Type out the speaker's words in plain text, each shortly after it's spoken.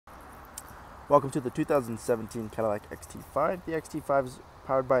Welcome to the 2017 Cadillac XT5. The XT5 is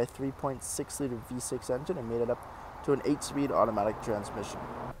powered by a 3.6-liter V6 engine and made it up to an 8-speed automatic transmission.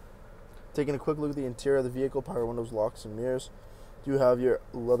 Taking a quick look at the interior of the vehicle, power windows, locks, and mirrors. You have your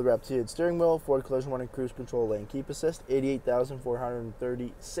leather-wrapped heated steering wheel, forward collision warning, cruise control, lane keep assist,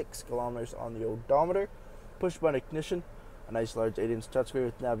 88,436 kilometers on the odometer, push-button ignition, a nice large 8-inch touchscreen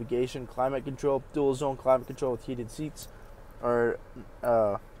with navigation, climate control, dual-zone climate control with heated seats, our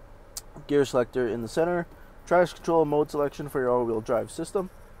gear selector in the center, traction control and mode selection for your all-wheel drive system.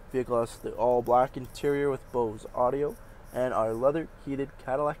 Vehicle has the all-black interior with Bose audio, and our leather-heated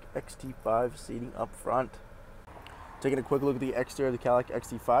Cadillac XT5 seating up front. Taking a quick look at the exterior of the Cadillac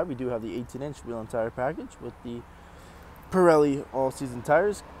XT5, we do have the 18-inch wheel and tire package with the Pirelli all-season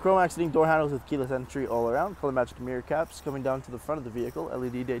tires, chrome accenting door handles with keyless entry all around, color matched mirror caps coming down to the front of the vehicle,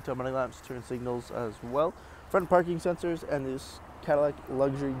 LED daytime running lamps, turn signals as well, front parking sensors, and this Cadillac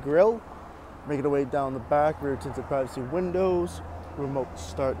luxury grille. Making our way down the back, rear tinted privacy windows, remote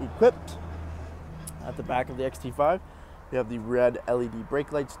start equipped. At the back of the XT5, we have the red LED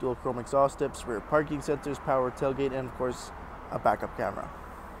brake lights, dual chrome exhaust tips, rear parking sensors, power tailgate, and of course a backup camera.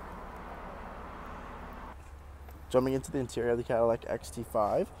 Jumping into the interior of the Cadillac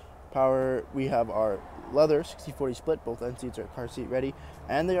XT5, we have our leather 60/40 split, both end seats are car seat ready,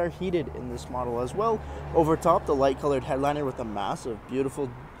 and they are heated in this model as well. Over top, the light colored headliner with a massive, beautiful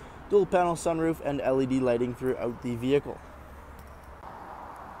dual panel sunroof and LED lighting throughout the vehicle.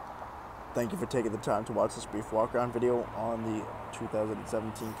 Thank you for taking the time to watch this brief walk around video on the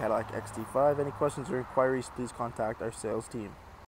 2017 Cadillac XT5. Any questions or inquiries, please contact our sales team.